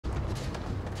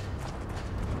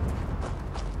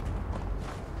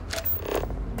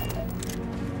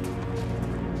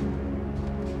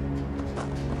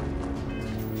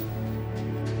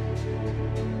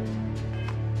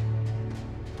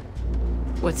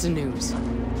What's the news?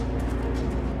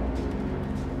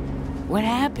 What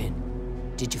happened?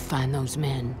 Did you find those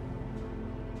men?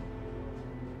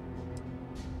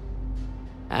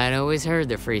 I'd always heard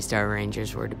the Freestar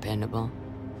Rangers were dependable,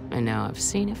 and now I've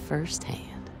seen it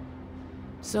firsthand.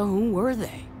 So who were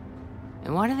they?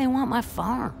 And why do they want my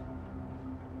farm?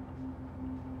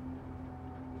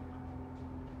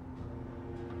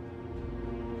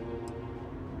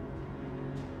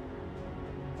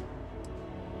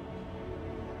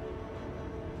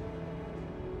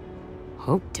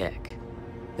 Hope Tech?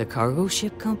 The cargo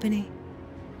ship company?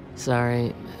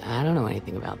 Sorry, I don't know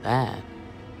anything about that.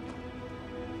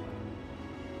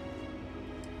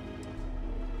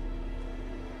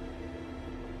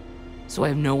 So I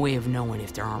have no way of knowing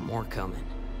if there aren't more coming.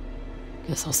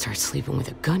 Guess I'll start sleeping with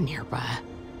a gun nearby.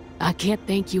 I can't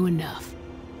thank you enough.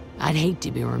 I'd hate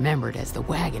to be remembered as the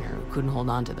Waggoner who couldn't hold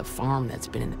on to the farm that's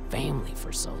been in the family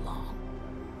for so long.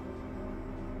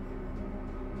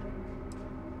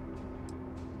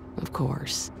 Of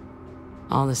course.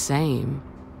 All the same,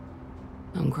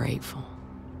 I'm grateful.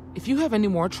 If you have any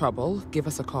more trouble, give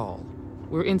us a call.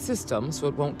 We're in system, so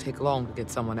it won't take long to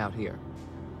get someone out here.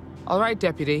 All right,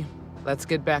 Deputy. Let's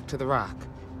get back to the rock.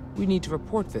 We need to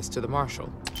report this to the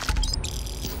Marshal.